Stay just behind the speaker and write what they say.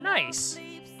nice.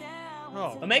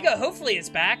 Oh. Omega, hopefully it's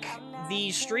back.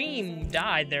 The stream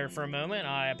died there for a moment.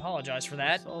 I apologize for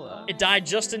that. It died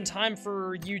just in time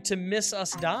for you to miss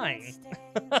us dying.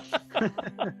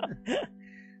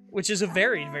 Which is a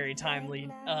very, very timely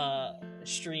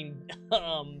stream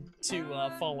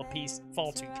to fall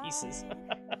to pieces.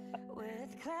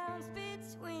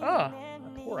 Oh, my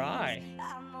poor eye.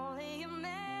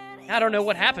 I don't know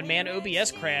what happened, man.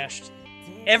 OBS crashed.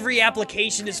 Every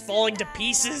application is falling to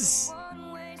pieces.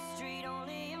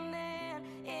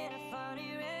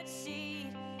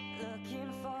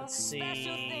 Let's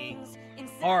see.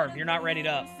 Arv, you're not readied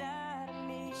up.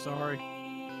 Sorry.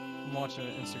 I'm watching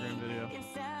an Instagram video.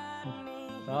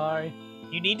 Sorry.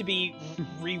 You need to be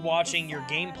rewatching your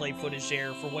gameplay footage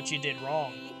there for what you did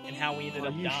wrong and how we ended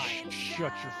up dying.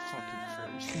 Shut your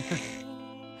fucking face.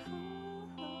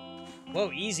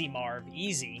 Whoa, easy, Marv.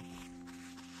 Easy.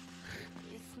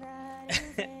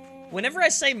 Whenever I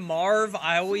say Marv,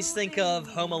 I always think of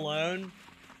Home Alone.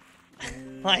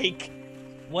 Like,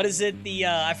 what is it?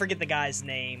 I forget the guy's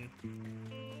name.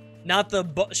 Not the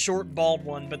short, bald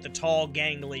one, but the tall,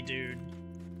 gangly dude.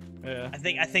 Yeah.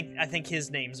 I think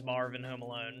his name's Marv in Home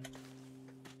Alone.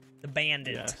 The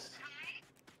bandit. Yes.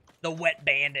 The wet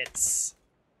bandits.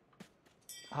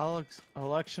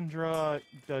 Alexandra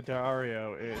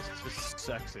Daddario is just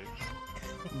sexy.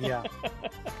 Yeah.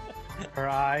 Her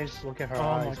eyes, look at her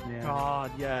eyes, Oh my man.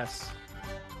 god, yes.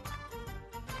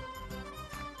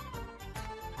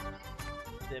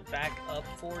 Is it back up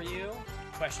for you?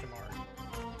 Question mark.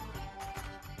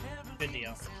 Good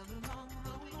deal.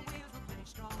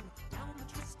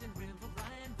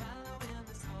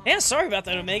 Yeah, sorry about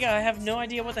that, Omega. I have no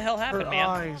idea what the hell happened, Her man.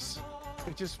 eyes.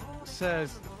 It just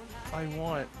says, I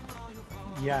want,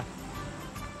 Yeah.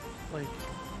 like,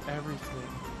 everything.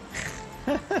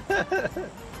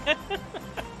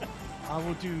 I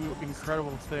will do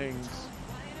incredible things.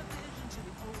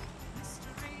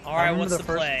 All I right, remember what's the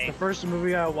play? The first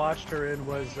movie I watched her in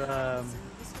was The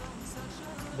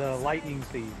Lightning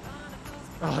Thief.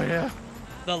 Oh, yeah.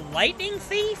 The Lightning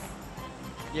Thief?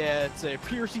 Yeah, it's a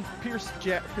Percy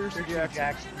Jackson.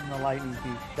 Jackson. The Lightning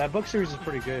Thief. That book series is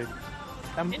pretty good.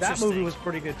 That movie Interesting. was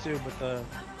pretty good too, but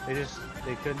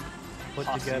they couldn't put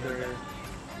together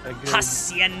a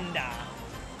Hacienda.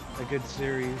 good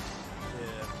series.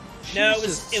 No,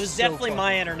 it was definitely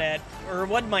my internet, or it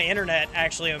wasn't my internet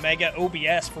actually. Omega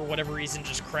OBS for whatever reason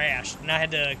just crashed, and I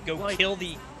had to go kill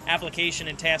the application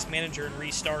in Task Manager and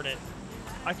restart it.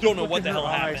 I don't know look what in the her hell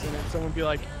eyes happened. And then someone be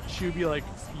like, she would be like,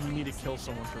 you need to kill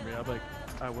someone for me. I'd be like,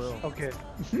 I will. Okay.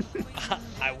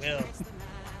 I will.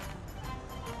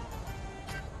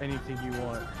 Anything you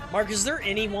want. Mark, is there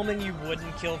any woman you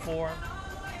wouldn't kill for?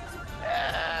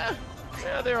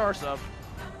 Yeah, there are some.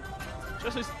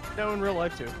 Just as in real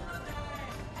life too.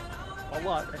 A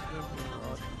lot.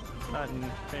 Not in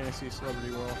fantasy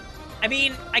celebrity world. I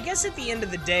mean, I guess at the end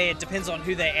of the day, it depends on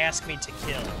who they ask me to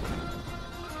kill.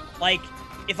 Like,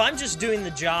 if I'm just doing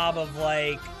the job of,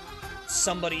 like,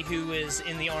 somebody who is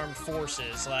in the armed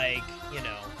forces, like, you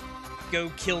know, go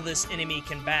kill this enemy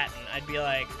combatant, I'd be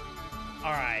like,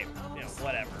 alright, you know,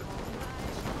 whatever.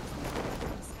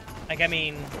 Like, I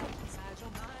mean,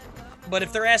 but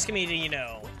if they're asking me to, you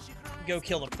know, go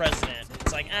kill the president,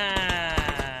 it's like,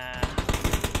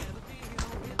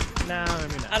 Nah, I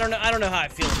mean, I don't know how I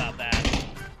feel about that.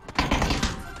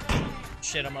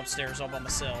 Shit, I'm upstairs all by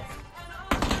myself.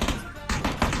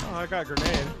 oh, I got a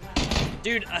grenade.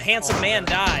 Dude, a handsome man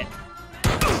died.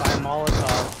 By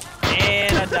Molotov.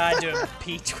 And I died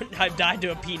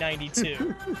to a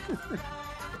P92.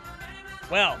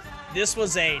 Well, this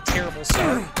was a terrible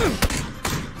start.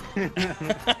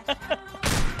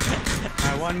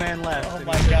 One man left. Oh and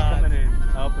my he's just God. coming in.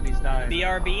 Oh, and he's dying.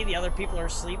 BRB, the other people are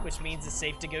asleep, which means it's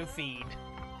safe to go feed.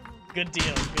 Good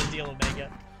deal,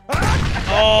 Omega.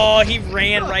 Oh, he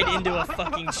ran right into a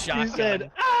fucking shotgun. He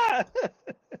said, ah!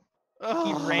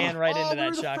 He ran right into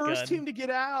that we were shotgun. the first team to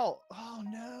get out. Oh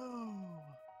no.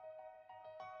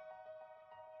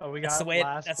 Oh, we That's got the way it,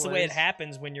 last that's the way it place.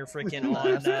 happens when you're freaking on.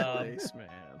 Last place, man.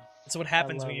 That's what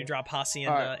happens I when love you it. drop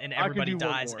Hacienda Alright, and I can everybody do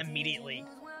one dies more. immediately.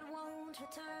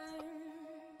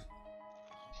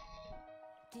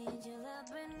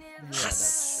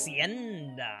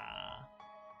 Hacienda.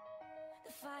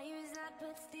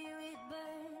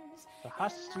 The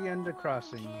Hacienda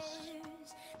Crossings.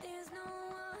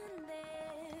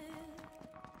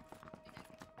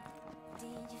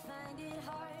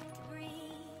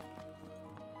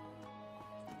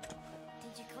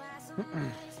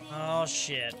 Oh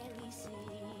shit.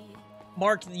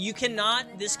 Mark,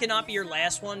 this cannot be your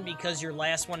last one because your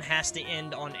last one has to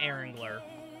end on Erangler.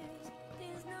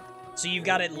 So you've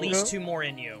got at least 2 more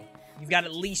in you. You've got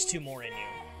at least 2 more in you.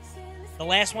 The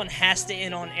last one has to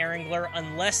end on Erangler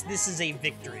unless this is a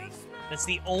victory. That's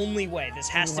the only way. This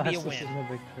has to be a win. This is a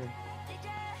victory.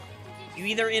 You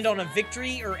either end on a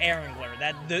victory or Erangler.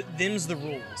 Them's the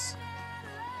rules.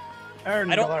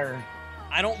 Erangler.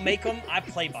 I don't make them, I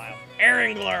play by them.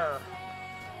 Erangler!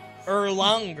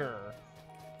 Erlanger.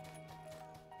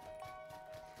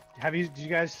 Did you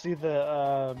guys see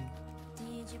the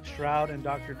Shroud and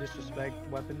Dr. Disrespect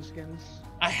weapon skins?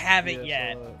 I haven't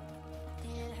yet.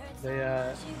 They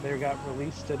got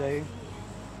released today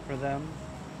for them,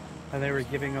 and they were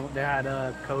giving them. They had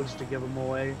codes to give them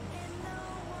away.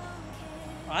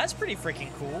 Oh, that's pretty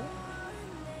freaking cool.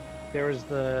 There was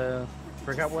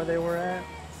forgot where they were at.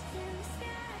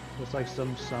 It's like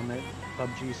some summit,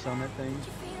 PUBG summit thing.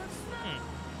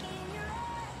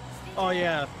 Oh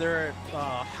yeah, they're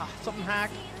something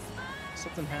hack.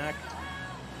 Something hack.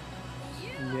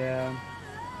 Yeah.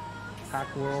 Hack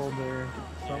World or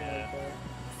something like that.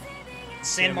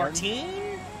 San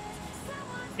Martin?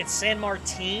 It's San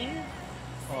Martin?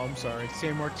 Oh, I'm sorry.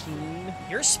 San Martin.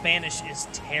 Your Spanish is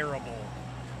terrible.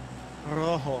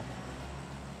 Rojo.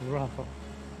 Rojo.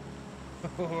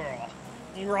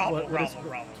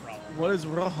 What is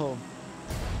rojo?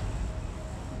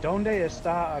 ¿Dónde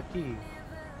está aquí?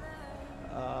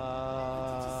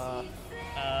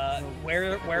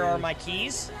 Where are my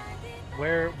keys?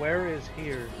 Where is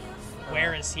here?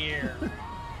 Where is here?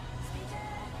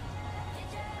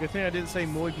 Good thing I didn't say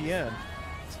muy bien.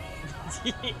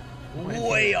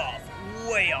 Way off.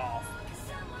 Way off.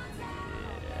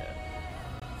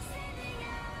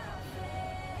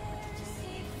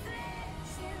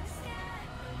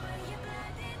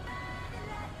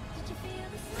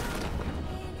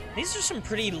 These are some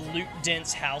pretty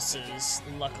loot-dense houses,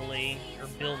 luckily, or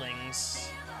buildings.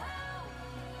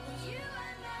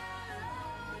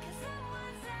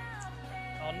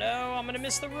 Oh no, I'm gonna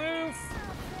miss the roof!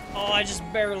 Oh, I just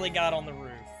barely got on the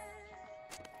roof.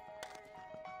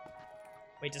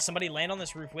 Wait, did somebody land on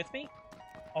this roof with me?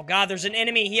 Oh god, there's an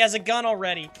enemy! He has a gun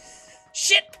already!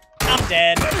 Shit! I'm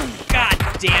dead. God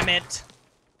damn it.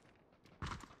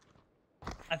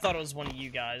 I thought it was one of you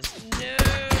guys. No!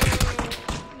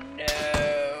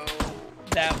 No!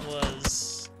 That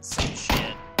was some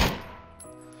shit.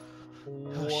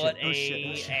 What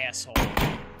a asshole.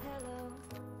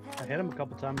 I hit him a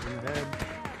couple times in the head.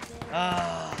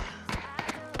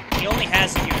 He only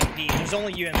has a UMP. There's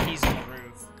only UMPs on the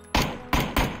roof.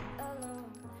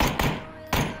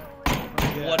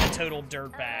 What a total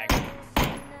dirtbag.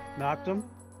 Knocked him.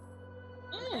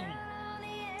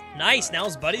 Nice, now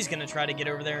his buddy's gonna try to get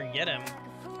over there and get him.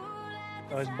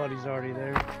 Oh, his buddy's already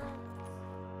there.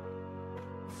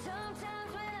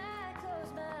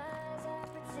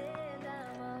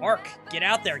 Mark, get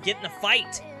out there, get in the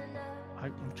fight.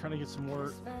 I'm trying to get some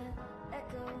more.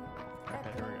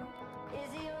 Okay, here we go.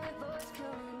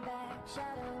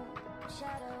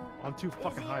 I'm too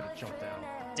fucking high to jump down.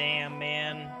 Damn,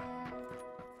 man.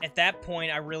 At that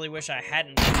point, I really wish I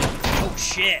hadn't. Oh,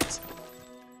 shit.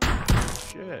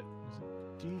 Shit.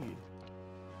 Indeed.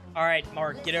 Alright,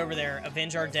 Mark, get over there.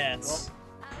 Avenge our deaths.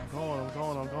 I'm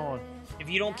going. If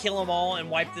you don't kill them all and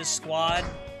wipe this squad,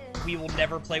 we will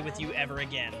never play with you ever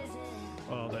again.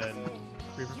 Well, then,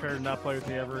 be prepared to not play with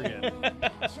me ever again.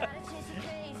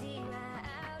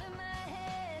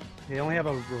 They only have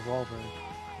a revolver.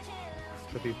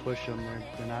 So if you push them,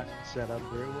 they're not set up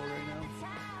very well right now.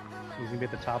 He's gonna be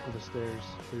at the top of the stairs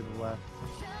to the left.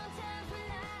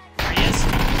 There he is.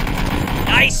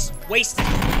 Nice! Wasted.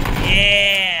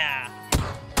 Yeah!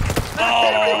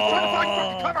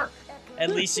 Oh! At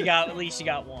least you got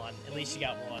one. At least you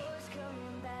got one.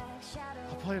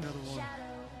 I'll play another one.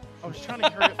 I was trying to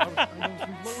hurry up. I was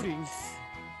reloading.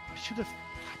 I should have.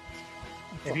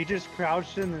 If you just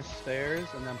crouched in the stairs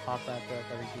and then popped back up,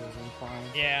 I think you would have been fine.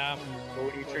 Yeah. But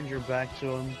when you turned your back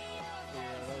to him. Yeah,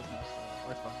 that was messed up.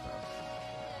 I fucked up.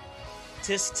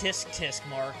 Tisk, tisk, tisk,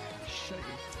 Mark. Shut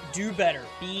your. Do better.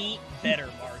 Be better,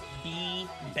 Mark. Be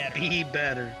better. Be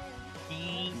better.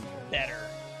 Be better.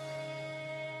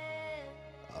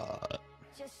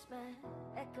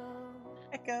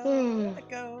 Echo.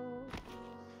 Echo.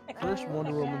 First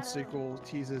Wonder Woman sequel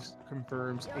teases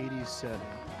confirms 80s setting.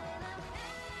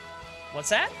 What's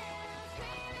that?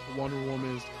 Wonder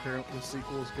Woman is apparently the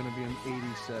sequel is going to be an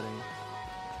 80s setting.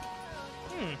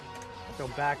 So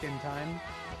back in time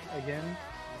again.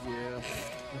 Yeah,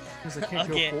 because they can't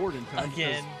Again. go forward in time.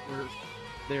 Again.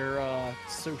 They're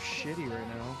so shitty right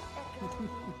now.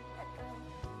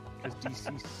 Because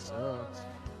DC sucks.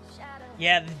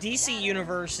 Yeah, the DC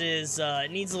universe is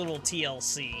needs a little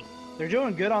TLC. They're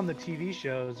doing good on the TV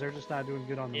shows. They're just not doing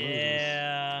good on the movies.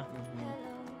 Yeah. Mhm.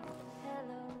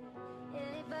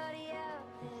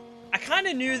 I kind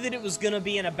of knew that it was gonna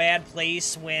be in a bad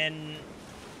place when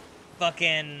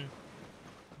fucking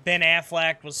Ben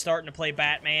Affleck was starting to play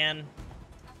Batman.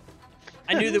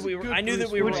 I knew that we were. I knew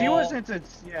that we were. Which he all, wasn't.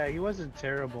 Yeah, he wasn't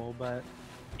terrible, but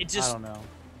It just. I don't know.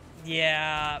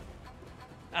 Yeah.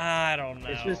 I don't know.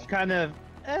 It's just kind of,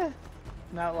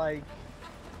 not like.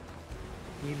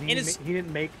 He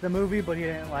didn't make the movie, but he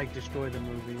didn't like destroy the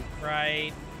movie.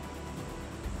 Right.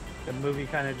 The movie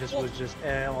kind of just was just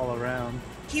all around.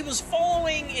 He was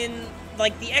following in,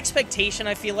 like, the expectation,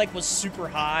 I feel like, was super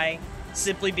high,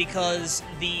 simply because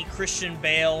the Christian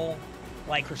Bale,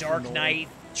 like, Dark Knight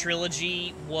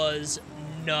trilogy was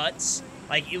nuts.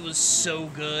 Like, it was so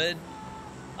good,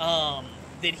 that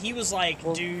he was like,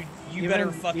 well, dude, you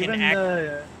better fucking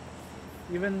act...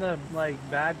 Even the, like,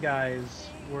 bad guys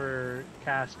were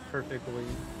cast perfectly.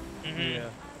 Mm-hmm.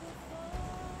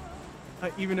 Yeah.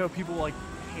 Even though people, like,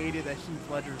 hated that Heath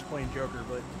Ledger was playing Joker,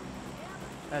 but...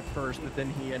 At first, but then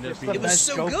he ended up being... It was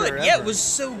so Joker good. Ever. Yeah, it was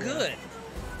so good.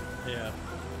 Yeah.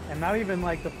 And not even,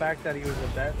 like, the fact that he was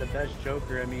the best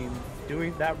Joker. I mean,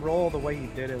 doing that role the way he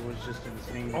did it was just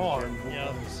insane. Oh,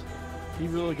 yeah. He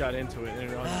really got into it. And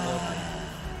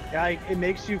yeah, it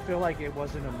makes you feel like it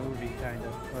wasn't a movie, kind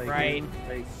of. Like, right.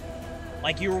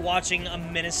 Like you were watching a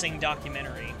menacing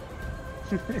documentary.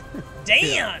 Dan!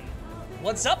 Yeah.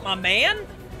 What's up, my man?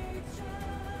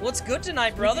 What's good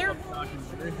tonight, brother?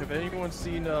 Have anyone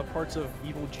seen parts of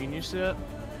Evil Genius yet?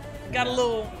 Got a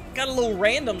little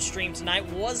random stream tonight.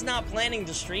 Was not planning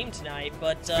to stream tonight,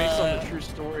 but based on the true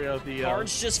story of the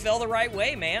cards just fell the right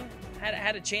way, man.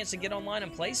 Had a chance to get online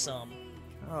and play some.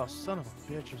 Oh, son of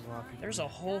a bitch! There's a lot of people. There's a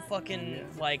whole fucking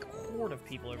like horde of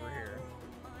people over here.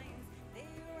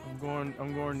 I'm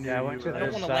going. Yeah, I went to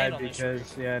this side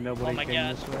because nobody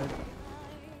came this way.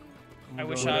 I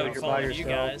wish I would follow you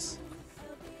guys.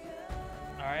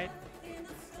 All right.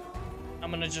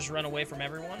 I'm gonna just run away from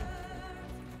everyone.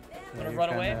 I'm gonna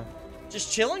run away.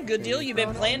 Just chilling. Good deal. You've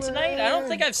been playing tonight? I don't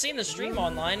think I've seen the stream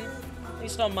online. At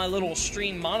least on my little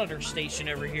stream monitor station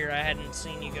over here, I hadn't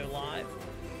seen you go live.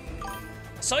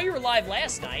 I saw you were live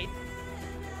last night.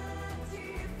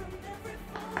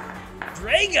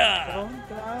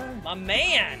 Draga! My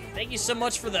man! Thank you so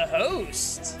much for the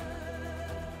host.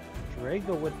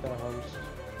 Draga with the host.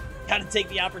 Gotta take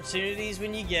the opportunities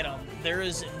when you get them. There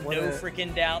is no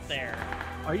freaking doubt there.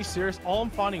 Are you serious? All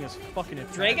I'm finding is fucking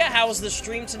it. Draga, how was the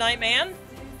stream tonight, man?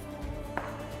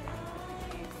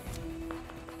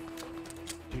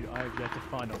 Dude, I have yet to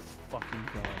find a fucking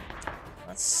gun.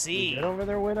 Let's see. You get over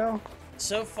there, Widow?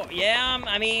 So far, yeah.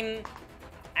 I mean,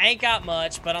 I ain't got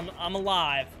much, but I'm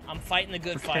alive. I'm fighting the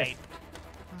good fight.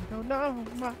 I don't know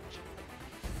much.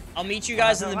 I'll meet you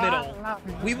guys in the middle.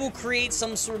 We will create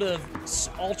some sort of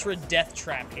ultra death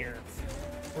trap here.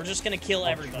 We're just gonna kill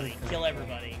everybody. Kill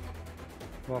everybody.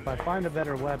 Well, if I find a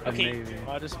better weapon, maybe.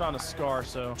 I just found a scar,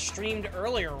 so... Streamed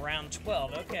earlier around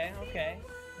 12. Okay.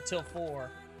 Until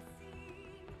 4.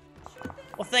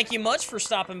 Well, thank you much for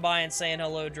stopping by and saying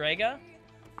hello, Draga.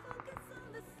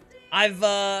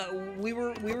 We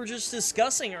were just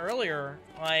discussing earlier,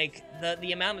 like,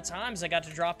 the amount of times I got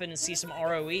to drop in and see some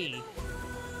ROE.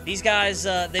 These guys,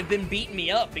 they've been beating me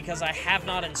up because I have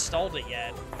not installed it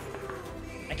yet.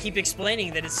 I keep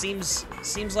explaining that it seems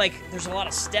like there's a lot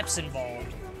of steps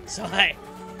involved. So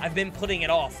I've been putting it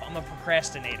off. I'm a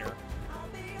procrastinator.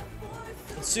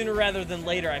 But sooner rather than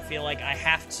later, I feel like I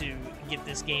have to get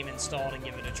this game installed and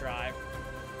give it a try.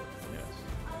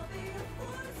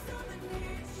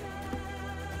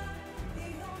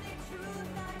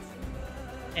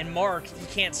 And Mark, he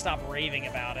can't stop raving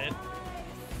about it.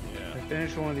 I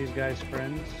finished one of these guys'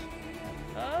 friends.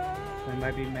 They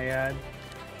might be mad.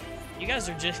 You guys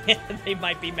are just... they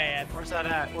might be mad. Where's that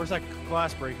at? Where's that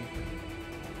glass breaking?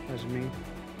 That's me.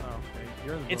 Oh, okay.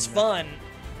 You're the it's fun.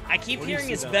 I keep hearing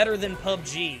it's better than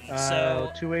PUBG,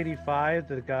 so... 285,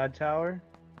 the God Tower.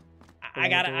 I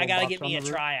gotta get me a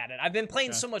try at it. I've been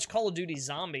playing so much Call of Duty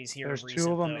Zombies here There's recent,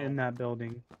 2 of them though. in that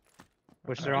building.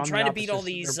 Which they're I'm on trying the to beat all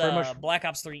these Black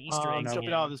Ops 3 Easter eggs. I'm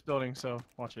jumping out of this building, so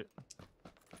watch it.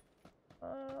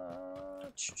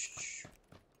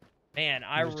 Man,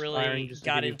 I really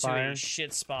got into a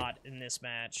shit spot in this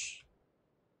match.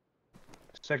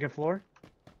 Second floor.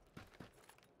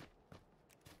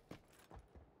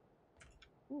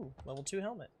 Ooh, level 2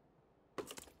 helmet.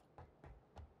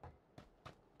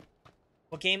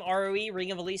 What game? ROE?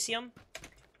 Ring of Elysium?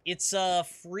 It's a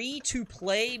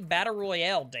free-to-play battle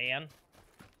royale, Dan.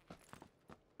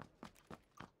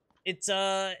 It's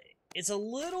it's a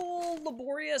little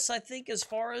laborious, I think, as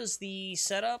far as the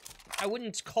setup. I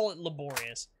wouldn't call it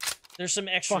laborious. There's some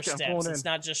extra Fuck it, I'm steps. pulling It's in.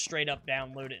 not just straight up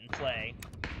download it and play.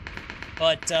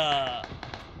 But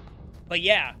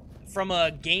yeah, from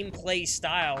a gameplay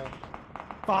style,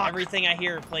 Fuck. everything I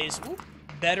hear plays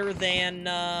better than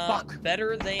Ah,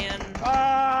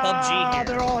 PUBG here.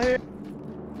 they're all here.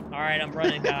 All right, I'm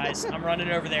running, guys. I'm running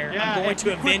over there. Yeah, I'm going and to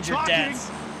quit avenge your talking. deaths.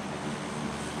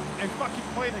 And fucking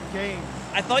play the game.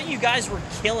 I thought you guys were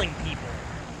killing people.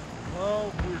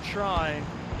 Well, we were trying.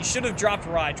 You should have dropped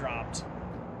where I dropped.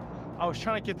 I was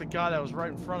trying to get the guy that was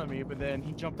right in front of me, but then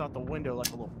he jumped out the window like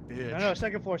a little bitch. No,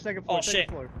 second floor, second floor, Oh, second shit.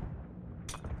 floor.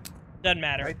 Doesn't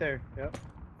matter. Right there. Yep.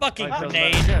 Fucking Like, doesn't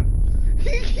grenade. matter again.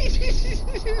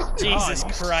 Jesus Oh,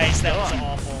 you Christ, that was suck.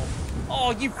 awful.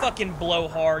 Oh, you fucking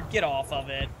blowhard. Get off of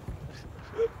it.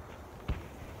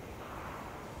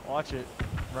 Watch it.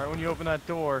 Right when you open that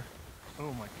door.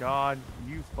 Oh my god,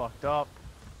 you fucked up.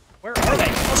 Where are they?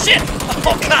 Oh, shit!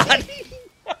 Oh, God!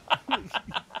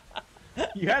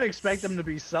 You had to expect them to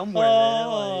be somewhere.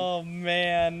 Oh,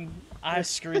 man. I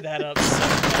screwed that up so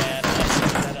bad. I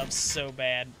screwed that up so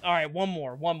bad. All right, one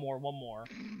more.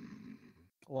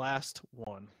 Last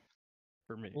one.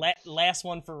 For me. Last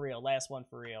one for real. Last one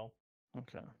for real.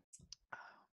 Okay.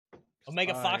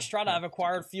 Omega I Foxtrot, I've have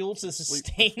acquired to fuel to sleep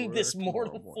sustain before this tomorrow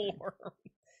mortal morning. form.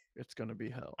 It's gonna be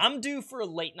hell. I'm due for a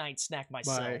late night snack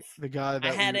myself. The guy that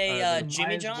I had we, a the- Jimmy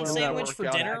Might as John well sandwich work for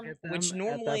out dinner, back at them which at that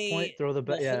normally point, throw the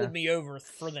will yeah. hold me over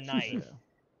for the night. Yeah.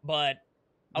 But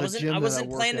I The wasn't gym that I wasn't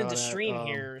work planning out to at, stream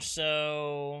here,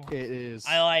 so It is.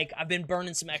 I've been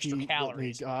burning some extra he-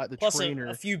 calories. the Plus trainer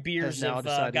a few beers now have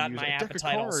decided to got use my a deck of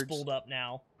appetite all cards. spooled up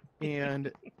now.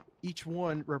 and each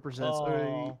one represents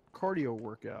Oh. a cardio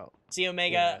workout. See,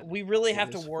 Omega, Yeah, we really it have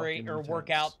to is worry fucking or work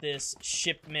intense. out this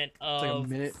shipment It's like a of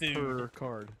minute food. per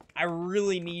card. I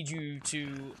really need you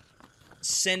to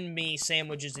send me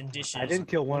sandwiches and dishes. I didn't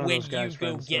kill one of when those guys, you go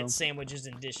friends, get so sandwiches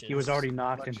and dishes. he was already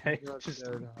knocked and Election hey, just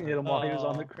Road hit him while he was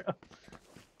on the Oh. ground.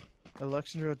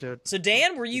 Election Road dead. So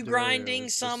Dan, were you Dude, grinding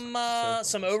this some is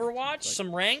so Overwatch, like-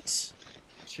 some ranked,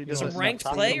 She Some some does ranked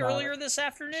talking play about earlier this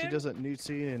afternoon? She does it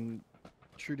Newtsy and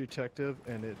True Detective,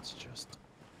 and it's just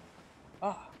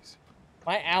Oh,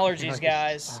 my allergies, Like,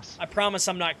 guys. it's- I promise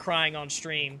I'm not crying on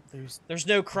stream. There's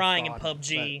no crying in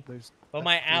PUBG, but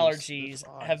my allergies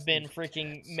have been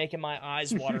freaking making my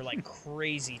eyes water like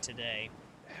crazy today.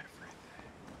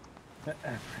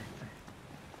 Everything.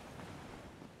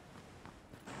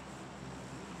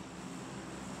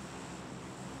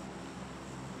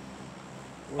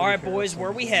 All right, boys,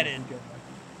 where we headed?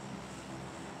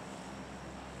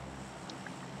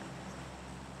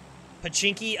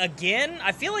 Pachinki again?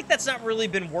 I feel like that's not really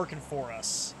been working for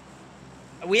us.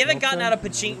 We haven't gotten out of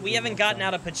Pachinki. We haven't gotten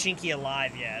out of Pachinki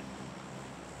alive yet.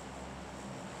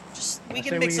 Just we I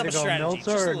can say mix we up a either go strategy. Milta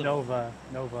Just a or little. Nova.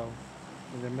 Novo.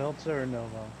 Either Milta or Novo.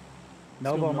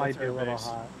 go Novo might be a military little base.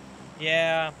 hot.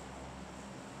 Yeah.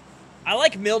 I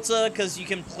like Milta because you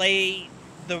can play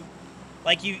the,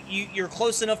 like you're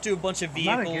close enough to a bunch of I'm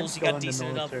not vehicles. against You got going to decent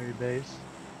enough. military base.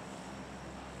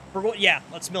 Yeah,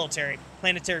 let's military.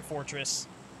 Planetary Fortress.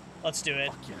 Let's do it.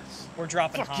 Fuck yes. We're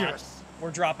dropping Fuck hot. yes.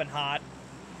 We're dropping hot.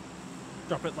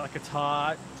 Drop it like it's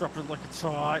hot. Drop it like it's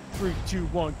hot. 3, 2,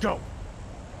 1, go.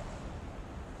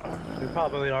 We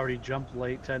probably already jumped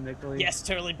late, technically. Yes,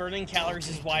 totally. Burning calories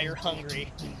is why you're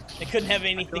hungry. It couldn't have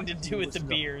anything to do with the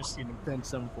beers. Ben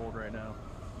Sevenfold right now.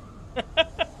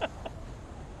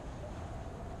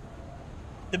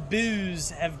 The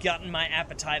booze have gotten my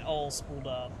appetite all spooled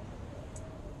up.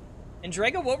 And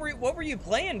Drago, what were you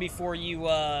playing before you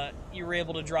were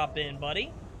able to drop in,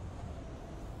 buddy?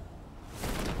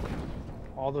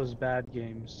 All those bad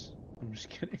games. I'm just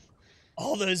kidding.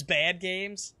 All those bad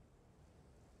games?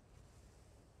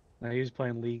 No, he was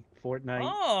playing League, Fortnite.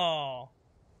 Oh.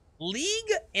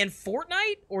 League and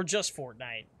Fortnite or just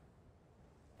Fortnite?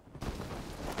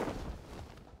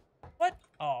 What?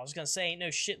 Oh, I was gonna say ain't no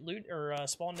shit loot or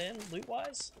spawned in loot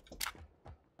wise.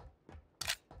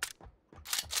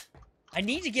 I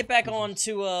need to get back on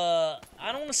to I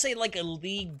don't want to say like a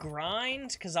league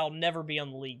grind because I'll never be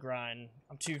on the league grind.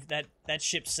 I'm too that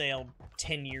ship sailed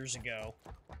 10 years ago.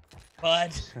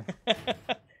 But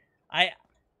I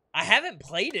haven't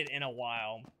played it in a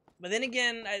while. But then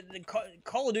again, the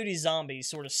Call of Duty Zombies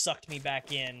sort of sucked me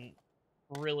back in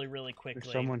really, really quickly.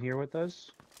 There's someone here with us.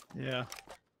 Yeah.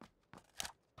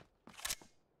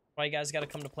 Why you guys got to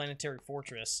come to Planetary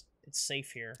Fortress? It's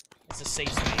safe here. It's a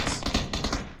safe space.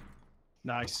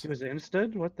 Nice. He was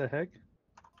insted? What the heck?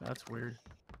 That's weird.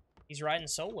 He's riding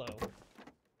solo.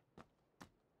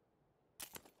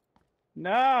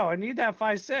 No, I need that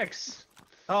 5.6.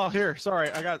 Oh, here. Sorry,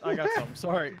 I got some.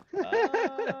 Sorry.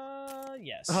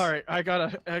 Yes. All right, I got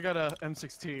a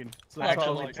M16. So that's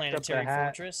Actually, like, Planetary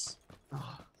hat. Fortress.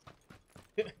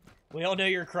 We all know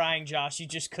you're crying, Josh. You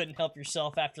just couldn't help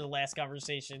yourself after the last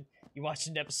conversation. You watched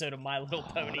an episode of My Little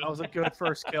Pony. that was a good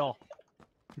first kill.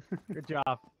 Good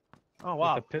job. Oh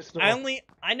wow. With the pistol.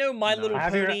 I know My No. Little I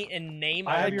have your- Pony in name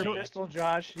I have only. your pistol,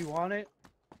 Josh. You want it?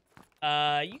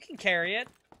 You can carry it,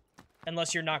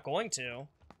 unless you're not going to.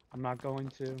 I'm not going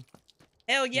to.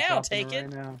 Hell I'm yeah, I'll dropping take it.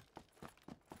 right now.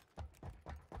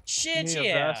 Shit You need a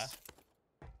yeah. vest?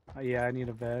 Yeah, I need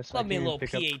a vest. Love I me a can't little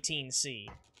pick up- P18C.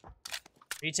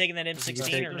 Are you taking that You can M16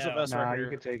 take- or There's a no? vest. Nah, right you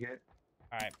here. can take it.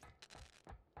 Alright,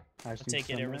 I I'll just need take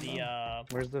it some over the ammo.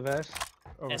 Where's the vest?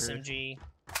 Over here, SMG.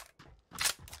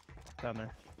 down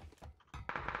there.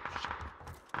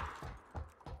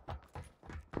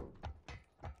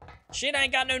 Shit, I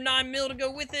ain't got no 9mm to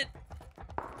go with it.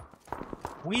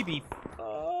 We be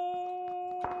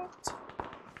fucked.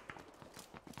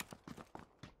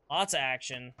 Lots of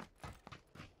action.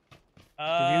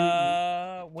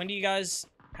 When do you guys?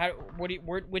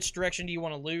 Which direction do you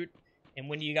want to loot? And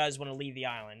when do you guys want to leave the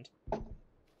island?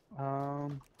 Oh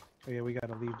yeah, we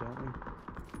gotta leave, don't we?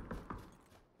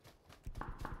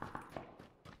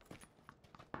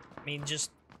 I mean,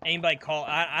 just anybody call.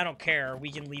 I don't care.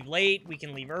 We can leave late. We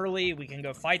can leave early. We can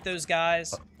go fight those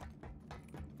guys.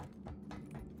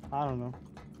 I don't know.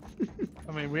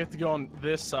 I mean, we have to go on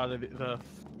this side of the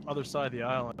other side of the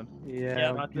island.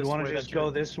 Yeah, not you this want way, to just that's go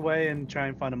your- this way and try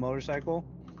and find a motorcycle?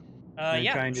 And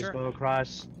Yeah, try and sure. just go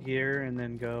across here and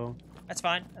then go. That's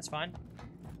fine. That's fine.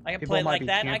 I can People play it might like be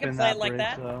that. I camping can play it like bridge,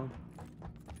 that. though.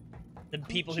 The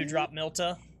people who drop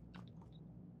Milta.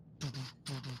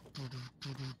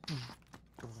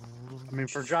 I mean,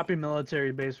 for dropping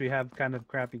military base, we have kind of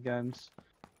crappy guns.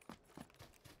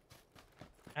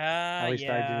 At least I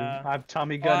Yeah. do. I have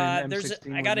Tommy gun and There's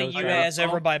M16. I got a with no UAS sights.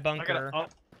 over by I got bunker.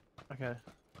 okay.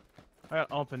 I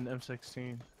got ump and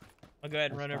M16. I'll go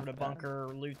ahead and That's run over to not bad. bunker,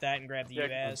 loot that, and grab the Yeah, I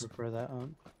UAS. prefer that.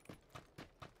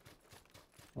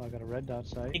 Well, I got a red dot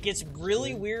sight. It gets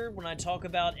really weird when I talk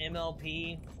about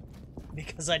MLP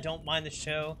because I don't mind the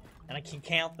show and I can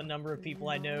count the number of people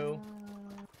I know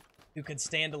who could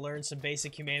stand to learn some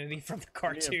basic humanity from the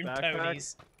cartoon backpack?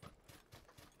 ponies.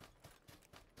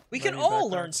 We Do I can need a all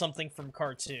backpack? learn something from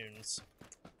cartoons.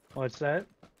 What's that?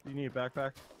 You need a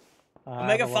backpack? I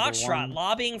Omega have a level Foxtrot 1.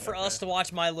 lobbying for Okay. us to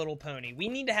watch My Little Pony. We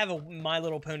need to have a My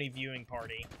Little Pony viewing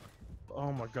party.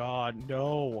 Oh my god,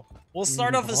 no. We'll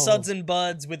start off as No. Suds and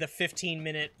Buds with a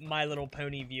 15-minute My Little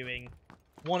Pony viewing.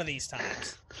 One of these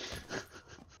times.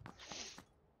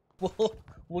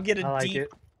 We'll get a I like deep it.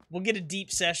 we'll get a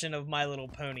deep session of My Little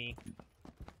Pony.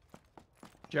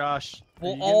 Josh. are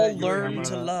We'll you all getting that learn UAS?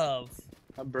 to love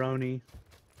A brony.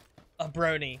 a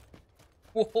brony.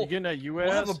 You We'll getting that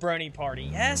UAS? have a brony party.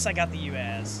 Yes, I got the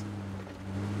UAS.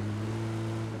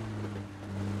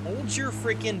 Hold your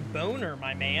freaking boner,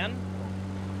 my man.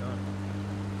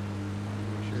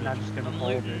 He's not just gonna I'm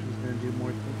hold it. looting. He's gonna do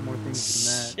more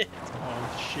things than that. Shit.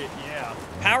 Oh shit, yeah.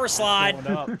 Power slide.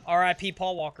 Going up. R.I.P.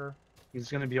 Paul Walker. He's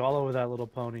gonna be all over that little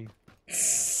pony.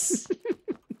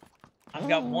 I've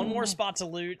got one more spot to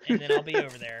loot, and then I'll be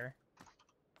over there.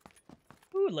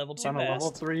 Ooh, level 2 On a level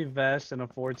vest. 3 vest and a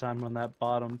 4-time on that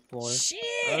bottom floor. Shit!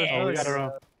 Oh, we Yeah.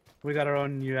 got our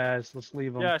own UAS. Let's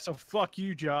leave them. Yeah, so fuck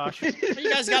you, Josh. You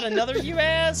guys got another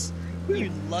UAS?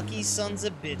 You lucky sons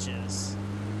of bitches.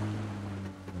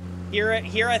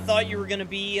 Here I thought you were gonna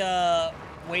be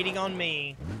waiting on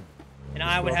me, and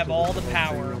I would have all the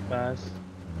power. Real fast.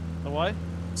 The what?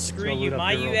 Screw go you, loot up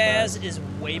my here real UAS fast. is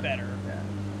way better. Yeah.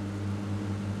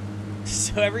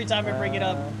 So every time I bring it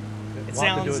up, it we'll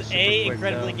have to do sounds super A, quick,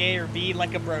 incredibly though. gay, or B,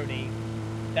 like a brony.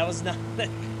 That was not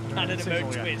not an This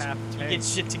thing's emote only a twist. half You tank. get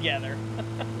shit together.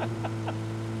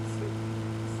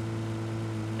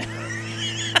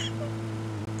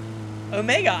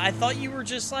 Omega, I thought you were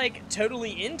just like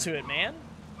totally into it, man.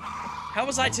 How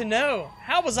was I to know?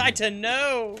 How was I to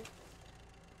know?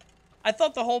 I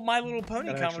thought the whole My Little Pony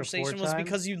Got an extra conversation 4 was times?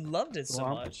 because you loved it so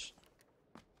Lump. much.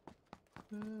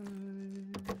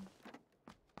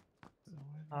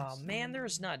 Oh man,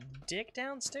 there's not dick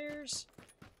downstairs?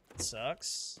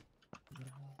 Sucks.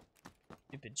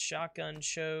 Stupid shotgun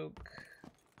choke.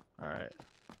 Alright.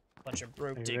 Bunch of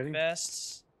broke Are you dick ready?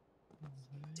 vests.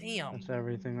 Damn, That's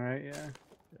everything, right? Yeah.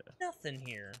 nothing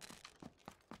here.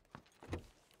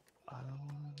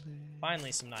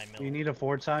 Finally some 9mm. You need a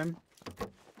 4-time?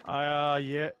 Yeah,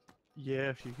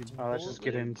 if you could. Oh, let's just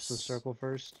get into the Bullets. circle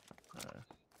first.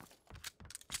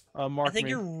 Mark I think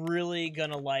me. you're really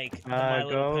gonna like the My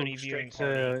Little Go Pony viewing straight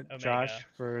party, to Omega. Josh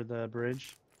for the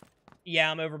bridge. Yeah,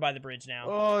 I'm over by the bridge now.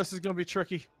 Oh, this is gonna be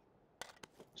tricky.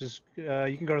 Just you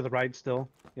can go to the right still.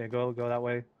 Yeah, go that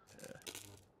way.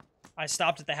 I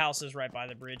stopped at the houses right by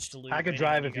the bridge to loot. I could waiting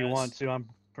drive on if you guys. want to. I'm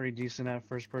pretty decent at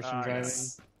first-person driving.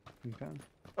 Yes. Okay.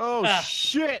 Oh Ah.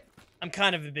 shit! I'm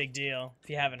kind of a big deal, if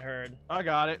you haven't heard. I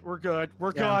got it. We're good.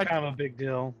 We're Yeah, I'm good. kind of a big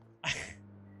deal.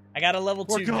 I got a level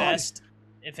We're 2 good. vest,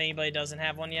 if anybody doesn't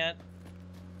have one yet.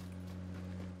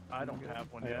 I don't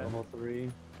have one I got yet. level 3.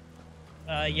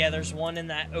 Yeah, there's one in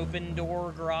that open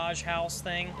door garage house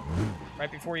thing,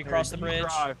 right before you cross the You bridge.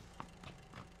 drive.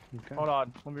 Okay. Hold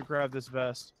on. Let me grab this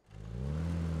vest.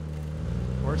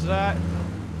 Where's that?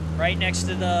 Right next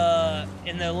to the,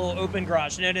 in the little open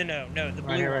garage. No, the blue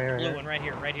Right here, one, right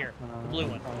here, blue here. one, right here. The blue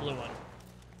one, the blue one.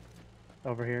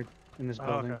 Over here in this Oh,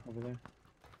 building okay. over there.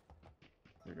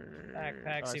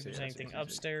 Backpack, I see if see, there's I anything see.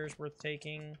 upstairs worth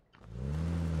taking.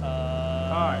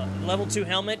 Alright. Level 2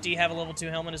 helmet. Do you have a level 2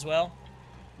 helmet as well?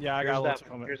 Yeah, I got a Here's little that,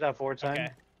 helmet. here's that 4 time. Okay.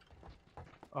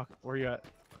 Okay, where you at?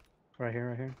 Right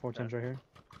here. 4 times right here.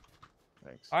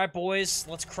 Thanks. All right, boys,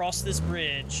 let's cross this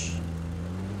bridge.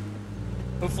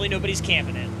 Hopefully nobody's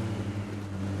camping it.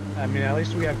 I mean, at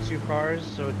least we have 2 cars,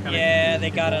 so it kind of. Yeah, they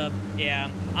gotta.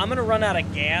 Yeah, I'm gonna run out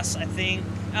of gas. I think.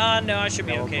 No, I should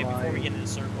be That'll okay before we fly. get into the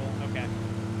circle. Okay.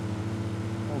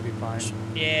 We'll be fine.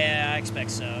 Yeah, I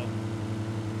expect so.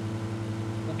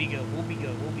 We'll be good. We'll be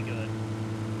good. We'll be good.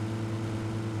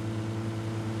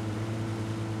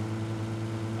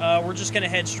 We're just gonna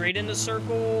head straight into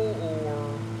circle, or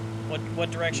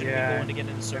what direction are we going to get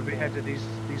into If circle? we head to these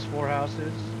 4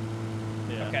 houses,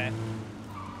 Yeah. Okay.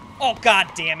 Oh god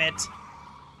damn it!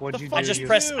 what'd The you fuck do? I just you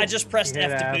pressed. do? I just pressed You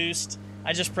hit F to F. boost.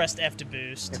 I just pressed F to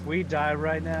boost. If we die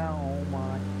right now, oh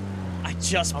my. I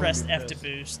just I'm pressed gonna F be to pissed.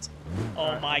 boost. Oh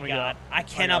Alright, my I'm gonna god! go. I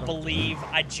cannot him. believe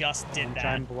I just did I'm that.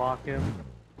 trying to block him.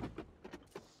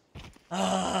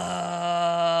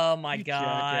 Oh my You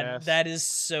god, jackass. that is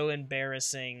so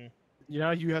embarrassing. You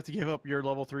know, you have to give up your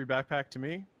level 3 backpack to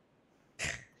me.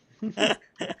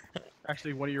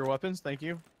 Actually, one of your weapons. Thank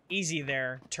you. Easy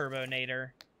there, Turbonator.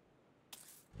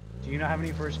 Do you not have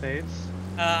any first aids?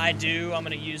 I do. I'm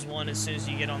gonna use one as soon as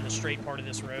you get on the straight part of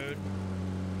this road.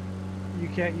 You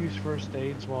can't use first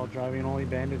aids while driving, only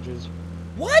bandages.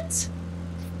 What?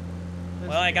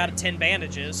 Well, I got 10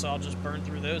 bandages, so I'll just burn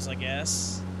through those, I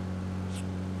guess.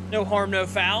 No harm, no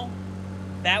foul.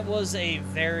 That was a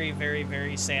very, very,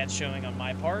 very sad showing on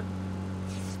my part.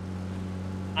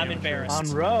 I'm Yeah,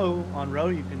 embarrassed. On row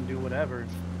you can do whatever,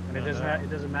 and it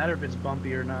doesn't matter if it's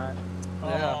bumpy or not. Oh,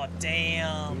 Yeah.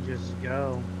 damn. You just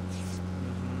go.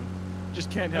 Just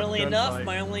can't have Funnily a enough, gunfight.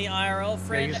 my only IRL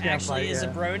friend just can't actually fight, is a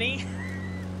yeah. brony.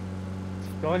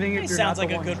 The only thing He if you're sounds not like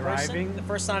the a one good person. driving, The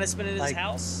first night I spent at his like,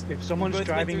 house, if we someone's both went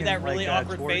driving through that in, really like,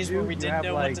 awkward towards phase you, where we you didn't have,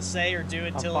 know what like, to say or do a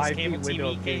until his 5 cable feet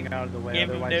window TV being out of the way, gave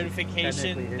him otherwise it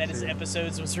notification technically that hits his you.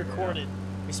 episodes was recorded.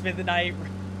 We spent the night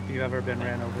If you've ever been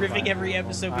ran over ripping by an every animal,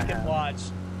 episode we I could have. watch.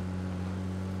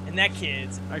 And that,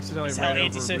 kids, Accidentally is how ran over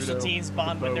antisocial Rudo teens with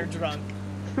bond a when they're boat. drunk.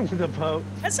 With a boat.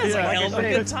 That sounds Yeah, like a like hell I of a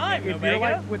said, good time, If Omega. you're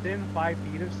like within 5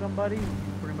 feet of somebody, you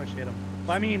pretty much hit them.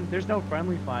 But I mean, there's no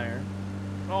friendly fire.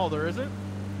 Oh, there isn't?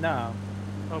 No.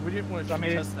 Oh, we didn't want to I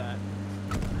mean, test that.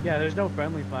 Yeah, there's no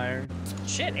friendly fire.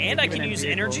 Shit, and I even can in use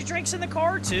vehicles. energy drinks in the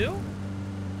car, too?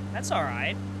 That's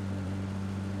alright.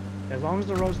 As long as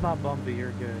the road's not bumpy,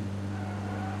 you're good.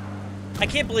 I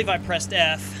can't believe I pressed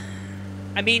F.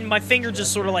 I mean, my finger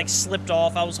just sort of like slipped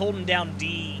off. I was holding down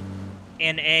D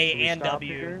and A Should we and stop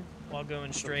W here? while going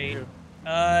Up to straight. you.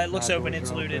 It looks Nah, open. doors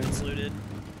It's are looted. open. It's looted.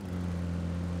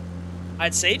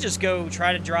 I'd say just go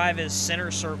try to drive as center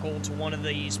circle to one of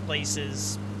these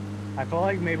places. I feel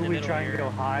like maybe In the we middle try and here. go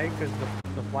high because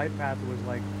the flight path was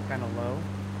like kind of low.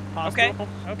 Okay. Hospital?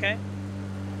 Okay.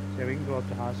 Yeah, we can go up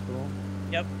to hospital.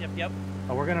 Yep. Yep. Yep.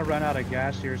 Oh, we're gonna run out of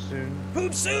gas here soon.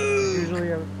 Poop There's soup.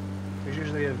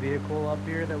 usually a vehicle up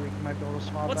here that we might be able to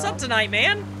swap What's out. up tonight,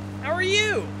 man? How are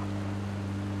you?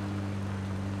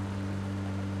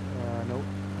 Nope,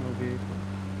 no vehicle.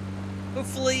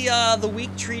 Hopefully, the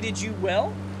week treated you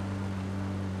well.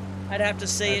 I'd have to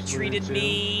say it That's treated weird,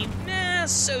 me,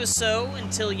 so-so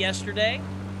until yesterday.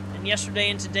 And yesterday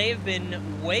and today have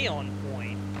been way on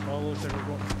point. Oh, looks like we're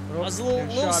going. I was a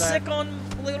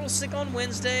little sick on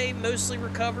Wednesday, mostly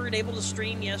recovered, able to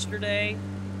stream yesterday.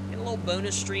 Get a little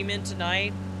bonus stream in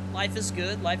tonight. Life is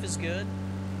good, life is good.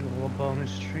 A little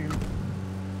bonus stream.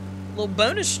 Little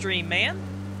bonus stream, man.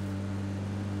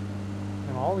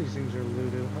 And all these things are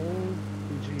looted. Holy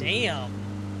Jesus. Damn.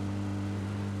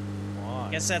 Why?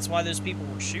 Guess that's why those people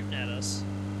were shooting at us.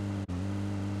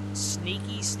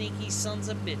 Sneaky, sneaky sons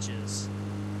of bitches.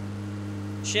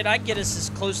 Shit, I'd get us as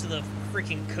close to the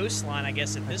freaking coastline, I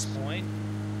guess, at this point.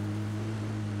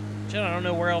 Shit, I don't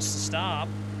know where else to stop.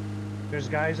 There's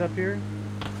guys up here.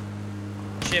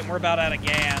 Shit, we're about out of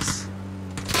gas.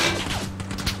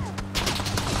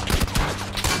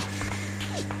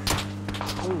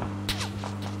 Ooh.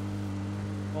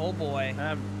 Oh boy.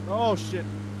 Oh shit.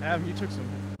 Adam, you took some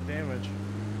damage.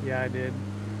 Yeah, I did.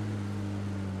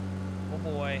 Oh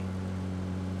boy.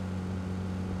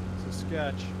 It's a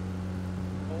sketch.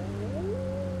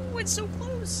 Oh, it's so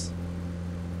close.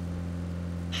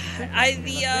 I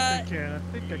think I can.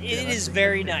 It is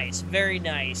very nice, very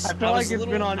nice. I feel like it's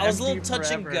been on I was a little empty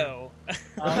touch and forever.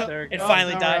 go. There It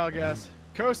finally died. I guess.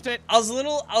 Coast it. I was a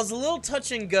little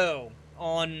touch and go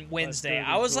on Wednesday.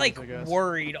 through I was these like doors, I guess.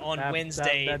 worried on That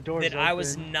Wednesday door's I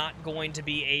was open. not going to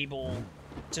be able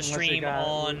to Unless it stream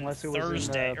on unless it was in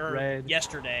Thursday the or red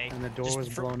yesterday. and the door just was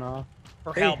for, blown off.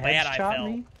 for They how bad I headshot felt.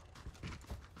 me.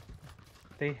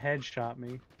 They headshot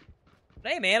me.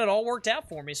 Hey man, it all worked out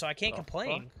for me, so I can't Oh,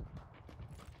 complain.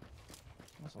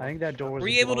 I think that door was Were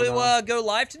you able blown to off. go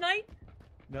live tonight?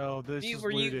 No, this is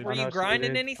Were looted. you Oh, no, it's grinding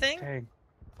looted. anything? Dang.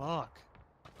 Fuck.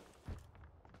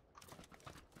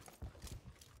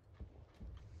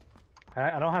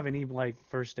 I don't have any like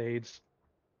first aids.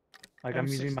 Like I'm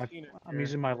using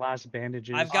my last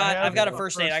bandages. I've got a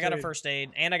first aid. I got a first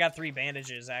aid, and I got 3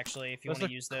 bandages actually. If you There's want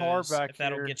to a use car those, back if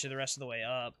that'll here. get you the rest of the way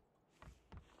up.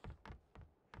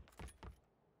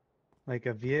 Like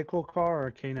a vehicle car or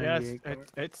a K98 Yes, car?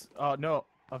 it's no,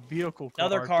 a vehicle car.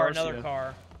 Another car, another Darcia.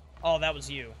 car. Oh, that was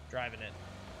you driving it.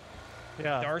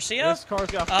 Yeah. Darcia? This car's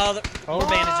got. More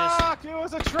bandages. Fuck! It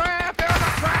was a trap! It was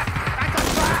a trap! That's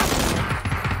a trap!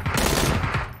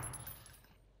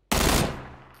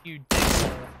 You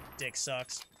dickhole. Dick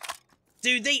sucks.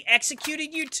 Dude, they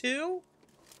executed you too?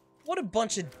 What a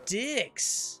bunch of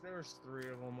dicks. There's 3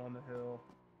 of them on the hill.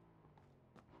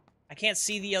 I can't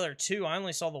see the other 2. I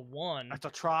only saw the 1. That's a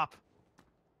trap.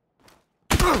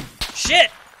 Shit!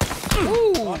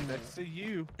 Ooh! Fuck, I see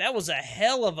you. That was a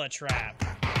hell of a trap.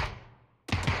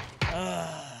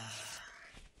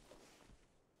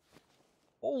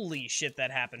 Holy shit, that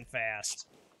happened fast.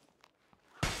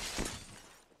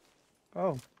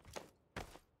 Oh,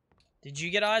 Did you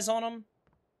get eyes on them?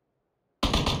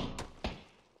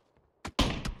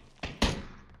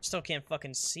 Still can't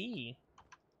fucking see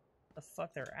the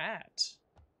fuck they're at.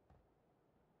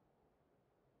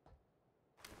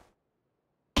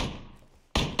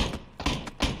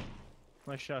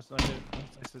 Nice shots. Nice.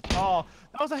 Oh,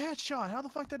 that was a headshot. How the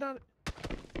fuck did that?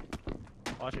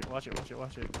 Watch it. Watch it. Watch it.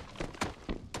 Watch it.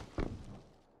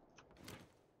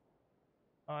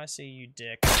 Oh, I see you,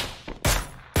 dick.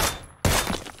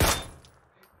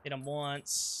 Hit him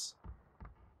once.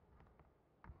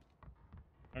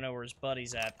 I don't know where his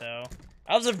buddy's at, though.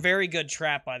 That was a very good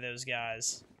trap by those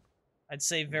guys. I'd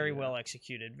say very well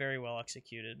executed. Very well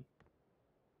executed.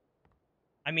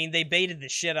 I mean, they baited the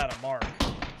shit out of Mark.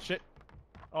 Shit.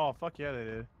 Oh, fuck yeah, they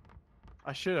did.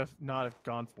 I should have not have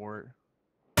gone for it.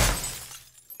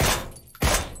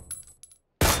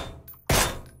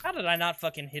 How did I not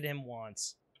fucking hit him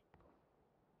once?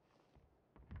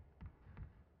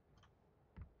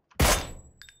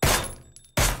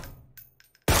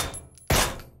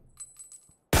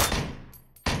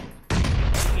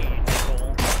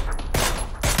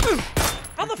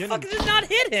 How the fuck did it not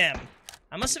hit him?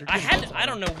 I must have. I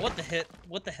don't know what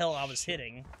the hell I was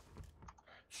hitting.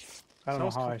 I don't know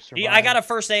how I survived. Yeah, I got a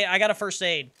first aid. I got a first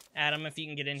aid. Adam, if you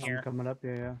can get in I'm here. coming up,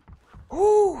 yeah.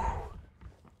 Woo!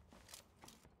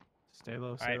 Stay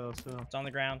low, stay Alright. low, stay low. It's on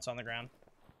the ground. It's on the ground.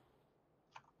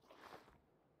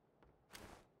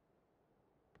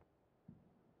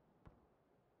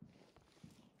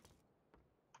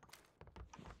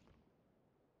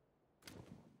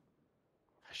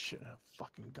 I shouldn't have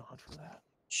fucking gone for that.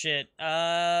 Shit.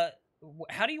 How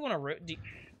do you want to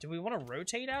do we want to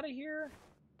rotate out of here?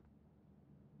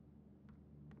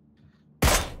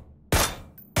 That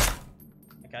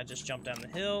guy just jumped down the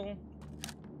hill.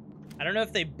 I don't know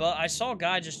if they I saw a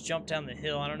guy just jump down the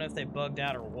hill. I don't know if they bugged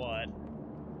out or what.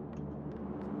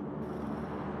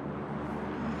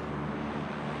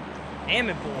 Damn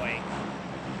it, boy.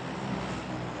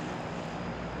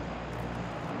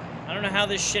 I don't know how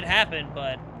this shit happened,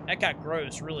 but that got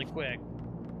gross really quick.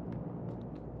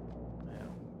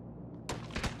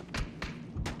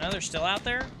 No, they're still out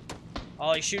there?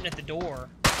 Oh, he's shooting at the door.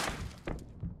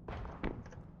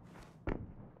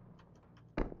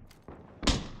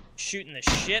 Shooting the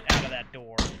shit out of that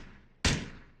door.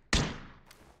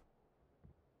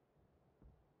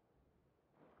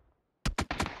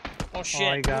 Oh, shit.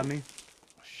 Oh, he got me.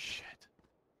 Oh, shit.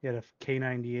 He had a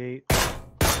K98.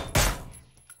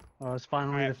 Oh, it's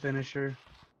finally Alright. the finisher.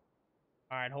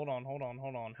 Alright, hold on.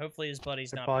 Hopefully his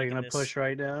buddy's They're not probably making gonna this. push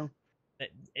right now.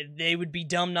 They would be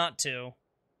dumb not to.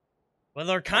 Well,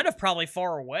 they're kind of probably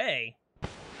far away.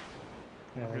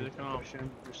 Yeah, Here they come. pushing,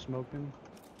 they're smoking.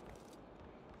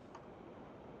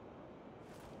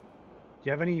 Do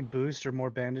you have any boost or more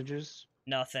bandages?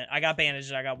 Nothing. I got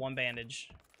bandages. I got one bandage.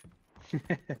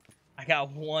 I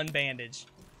got one bandage.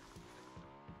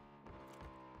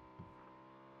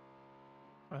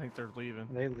 I think they're leaving.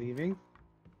 Are they leaving?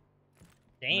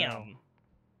 Damn.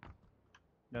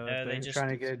 No, They they just trying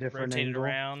to get a different rotated angle.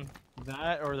 around.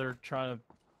 that or they're trying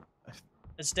to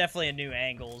It's definitely a new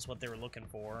angle is what they were looking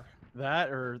for. that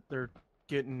or they're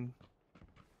getting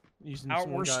using.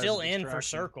 some We're guy as a still in for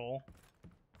distraction. circle.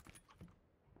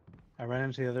 I ran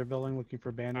into the other building looking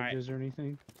for bandages or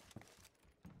anything.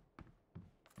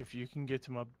 If you can get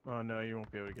to my, oh no, you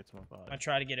won't be able to get to my I body.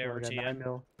 try to get Oh, I over got to you, 9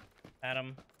 mil.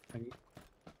 Adam. I need-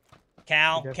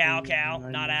 Cal, You Cal, definitely Cal.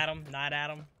 need Not 9 Adam. Not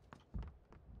Adam.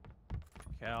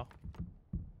 Cal,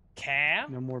 Cal?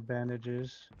 No more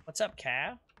bandages. What's up,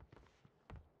 Cal?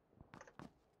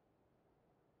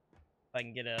 If I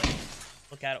can get a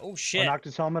look at it. Oh I shit! knocked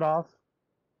his helmet off.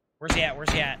 Where's he at?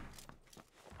 Where's he at?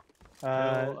 Hill,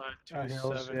 Hills,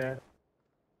 270. yeah.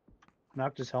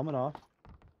 Knocked his helmet off.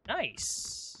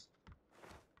 Nice.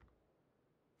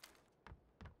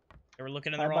 They were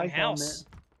looking in the I wrong like house.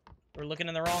 They were looking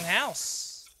in the wrong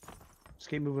house. Just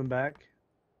keep moving back.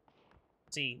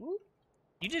 Let's see,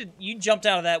 you jumped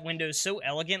out of that window so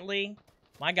elegantly.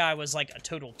 My guy was like a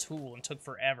total tool and took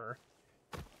forever.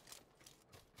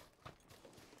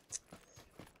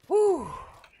 Whew.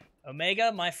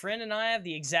 Omega, my friend and I have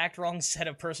the exact wrong set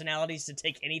of personalities to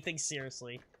take anything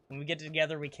seriously. When we get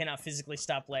together, we cannot physically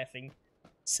stop laughing.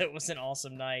 So it was an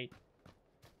awesome night.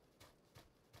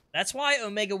 That's why,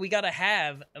 Omega, we gotta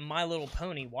have a My Little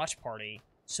Pony watch party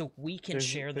so we can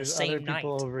share the There's same other night.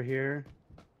 people over here.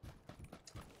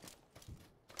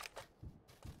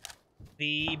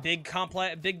 The big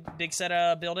complex, big set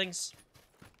of buildings.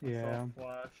 Yeah.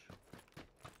 Flash.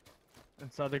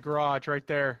 Inside the garage, right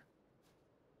there.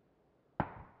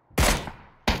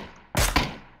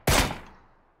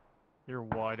 You're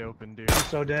wide open, dude. I'm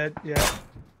so dead. Yeah.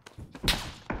 There's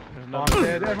I'm another-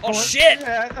 dead. Oh Everyone- shit!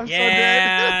 Yeah, I'm so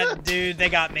Yeah, dead. dude, they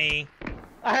got me.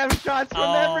 I have shots from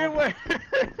Oh. everywhere. I'm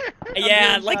Yeah,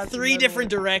 getting like shots from three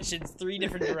different everywhere. directions. Three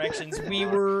different directions. We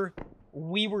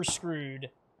were screwed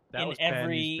That in was Bad News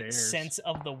every Bears. sense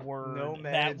of the word. No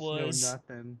that meds, was no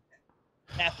nothing.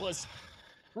 that was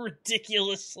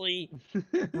ridiculously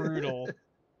brutal.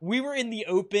 We were in the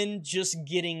open, just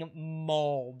getting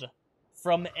mauled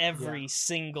from every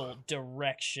single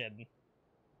direction.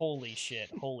 Holy shit!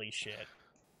 Holy shit!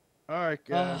 All right,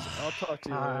 guys. I'll talk to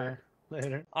you Alright, later.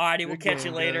 later. Alrighty, we'll Good catch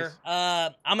you game, later.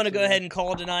 guys. I'm gonna See go ya. ahead and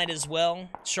call it tonight as well.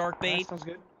 Shark That bait. sounds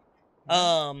good.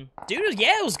 Dude,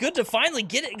 yeah, it was good to finally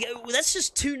get it. That's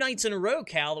just 2 nights in a row,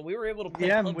 Cal, that we were able to play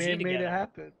Yeah, PUBG we together. made it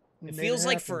happen. It feels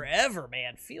like forever,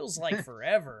 man. Feels like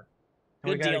forever.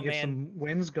 We Good gotta deal, get man. some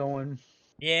wins going.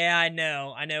 Yeah, I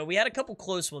know. We had a couple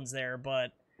close ones there,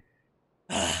 but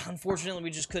unfortunately, we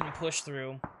just couldn't push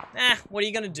through. What are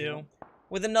you gonna do?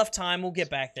 With enough time, we'll get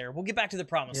back there. We'll get back to the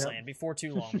promised Yep. land before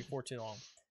too long. Before too long.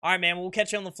 All right, man. We'll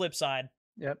catch you on the flip side.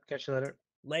 Yep, catch you later.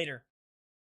 Later.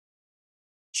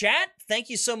 Chat, thank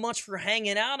you so much for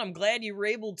hanging out. I'm glad you were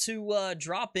able to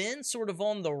drop in sort of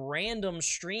on the random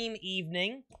stream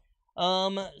evening.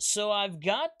 So I've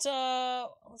got,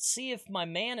 let's see if my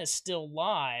man is still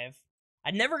live.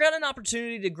 I never got an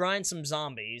opportunity to grind some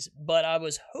zombies, but I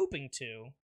was hoping to.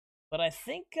 But I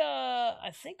think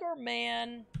our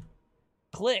man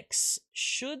Clicks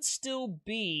should still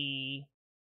be.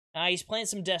 He's playing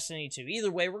some Destiny 2.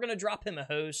 Either way, we're gonna drop him a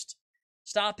host.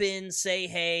 Stop in, say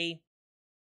hey,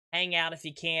 hang out if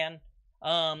you can.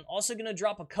 Also gonna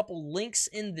drop a couple links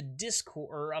in the Discord,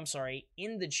 or I'm sorry,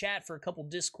 in the chat for a couple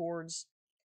Discords.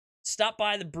 Stop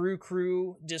by the Brew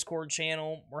Crew Discord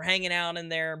channel. We're hanging out in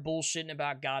there, bullshitting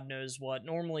about God knows what.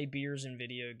 Normally beers and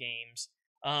video games.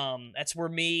 That's where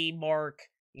me, Mark,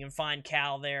 you can find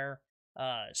Cal there.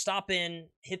 Stop in,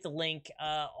 hit the link.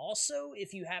 Also,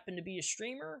 if you happen to be a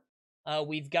streamer,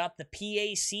 we've got the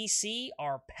PACC,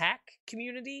 our pack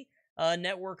community,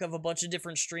 network of a bunch of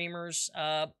different streamers.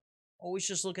 Always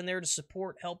just looking there to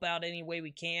support, help out any way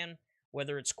we can,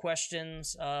 whether it's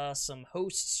questions, some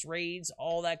hosts, raids,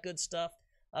 all that good stuff.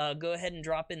 Go ahead and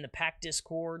drop in the pack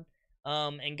Discord.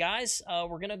 And guys,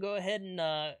 we're gonna go ahead and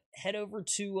head over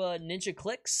to Ninja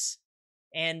Clicks.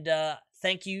 And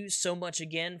thank you so much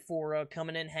again for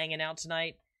coming in, hanging out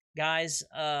tonight. Guys,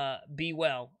 be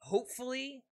well.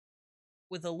 Hopefully,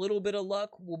 with a little bit of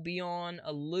luck, we'll be on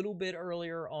a little bit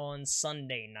earlier on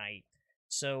Sunday night.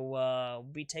 So we'll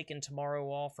be taking tomorrow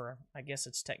off, or I guess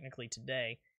it's technically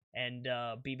today. and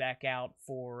be back out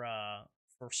for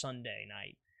Sunday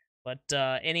night. But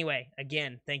anyway,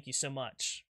 again, thank you so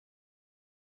much.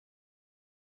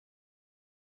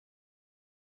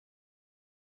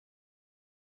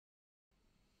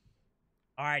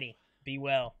 Alrighty, be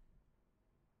well.